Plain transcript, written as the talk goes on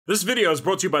This video is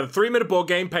brought to you by the 3 Minute Board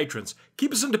Game patrons.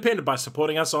 Keep us independent by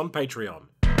supporting us on Patreon.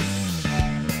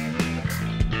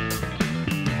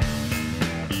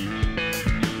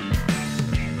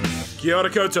 Kia ora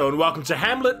koutou and welcome to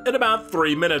Hamlet in about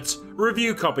 3 minutes.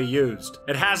 Review copy used.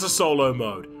 It has a solo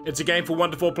mode. It's a game for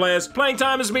 1 to 4 players, playing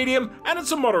time is medium, and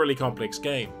it's a moderately complex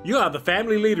game. You are the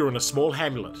family leader in a small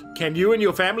hamlet. Can you and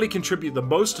your family contribute the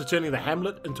most to turning the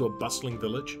hamlet into a bustling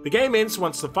village? The game ends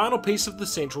once the final piece of the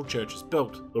central church is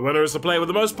built. The winner is the player with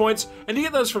the most points, and you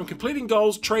get those from completing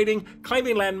goals, trading,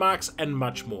 claiming landmarks, and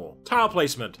much more. Tile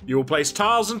placement. You will place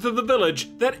tiles into the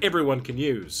village that everyone can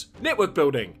use. Network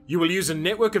building. You will use a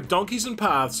network of donkeys and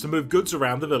paths to move goods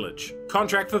around the village.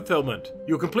 Contract fulfillment.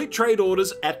 You'll complete trade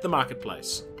orders at the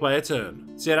marketplace. Player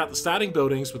turn. Set out the starting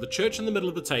buildings with a church in the middle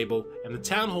of the table and the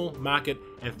town hall, market,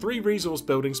 and 3 resource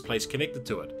buildings placed connected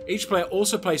to it. Each player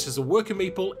also places a worker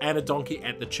meeple and a donkey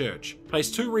at the church.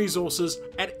 Place 2 resources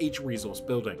at each resource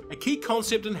building. A key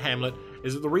concept in Hamlet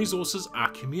is that the resources are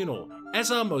communal,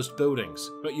 as are most buildings,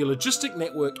 but your logistic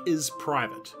network is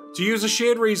private. To use the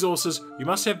shared resources, you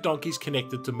must have donkeys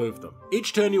connected to move them.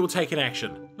 Each turn you will take an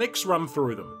action. Let's run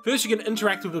through them. First, you can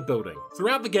interact with a building.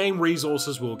 Throughout the game,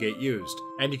 resources will get used,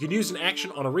 and you can use an action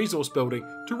on a resource building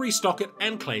to restock it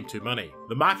and claim 2 money.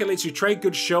 The market lets you trade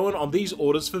goods shown on these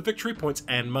orders for victory points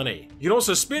and money. You can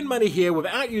also spend money here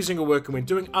without using a worker when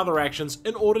doing other actions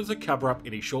in order to cover up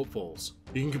any shortfalls.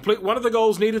 You can complete one of the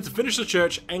goals needed to finish the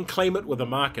church and claim it with a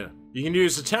marker. You can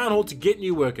use the town hall to get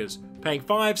new workers, paying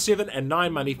 5, 7, and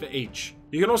 9 money for each.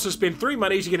 You can also spend 3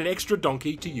 money to get an extra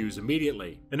donkey to use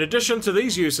immediately. In addition to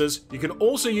these uses, you can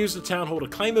also use the town hall to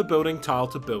claim a building tile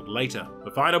to build later.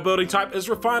 The final building type is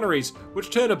refineries, which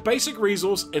turn a basic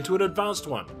resource into an advanced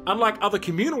one. Unlike other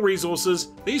communal resources,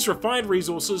 these refined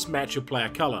resources match your player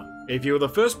color. If you are the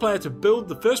first player to build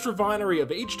the first refinery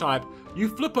of each type, you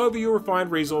flip over your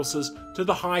refined resources to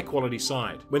the high quality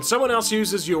side. When someone else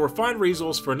uses your refined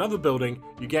resource for another building,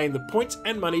 you gain the points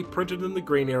and money printed in the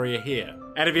green area here.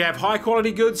 And if you have high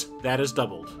quality goods, that is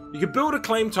doubled. You can build a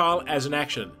claim tile as an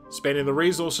action, spending the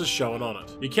resources shown on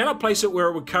it. You cannot place it where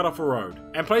it would cut off a road,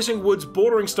 and placing woods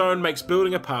bordering stone makes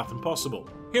building a path impossible.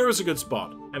 Here is a good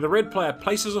spot, and the red player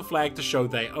places a flag to show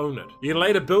they own it. You can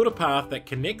later build a path that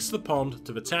connects the pond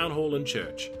to the town hall and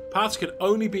church. Paths can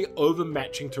only be over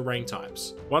matching terrain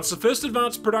types. Once the first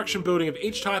advanced production building of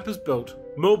each type is built,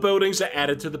 more buildings are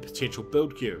added to the potential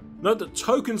build queue. Note that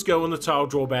tokens go in the tile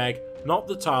draw bag, not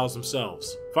the tiles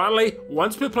themselves. Finally,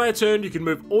 once per player turn, you can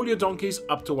move all your donkeys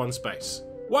up to 1 space.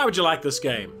 Why would you like this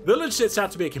game? Village sets out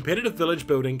to be a competitive village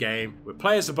building game where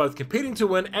players are both competing to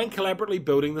win and collaboratively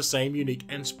building the same unique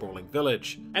and sprawling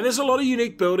village. And there's a lot of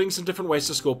unique buildings and different ways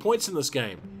to score points in this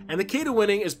game. And the key to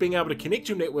winning is being able to connect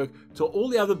your network to all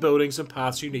the other buildings and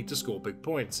paths you need to score big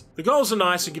points. The goals are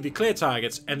nice and give you clear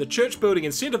targets, and the church building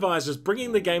incentivizes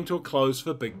bringing the game to a close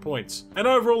for big points. And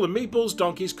overall, the meeples,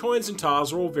 donkeys, coins, and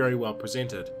tiles are all very well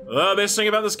presented. The best thing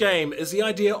about this game is the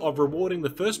idea of rewarding the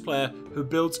first player who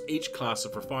builds each class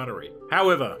of refinery.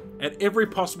 However, at every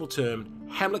possible turn,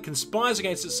 Hamlet conspires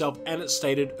against itself and its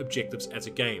stated objectives as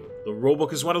a game. The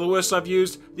rulebook is one of the worst I've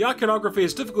used, the iconography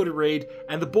is difficult to read,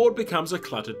 and the board becomes a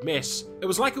cluttered mess. It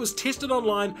was like it was tested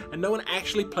online and no one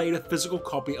actually played a physical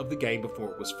copy of the game before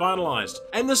it was finalized.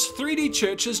 And this 3D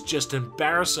church is just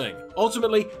embarrassing.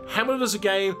 Ultimately, Hamlet is a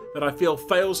game that I feel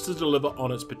fails to deliver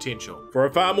on its potential. For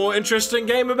a far more interesting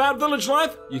game about village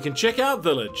life, you can check out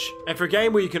Village. And for a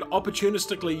game where you can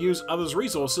opportunistically use others'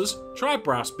 resources, try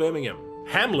Brass Birmingham.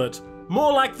 Hamlet,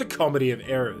 more like the comedy of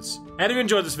errors. And if you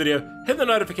enjoyed this video, hit the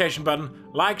notification button,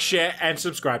 like, share, and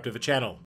subscribe to the channel.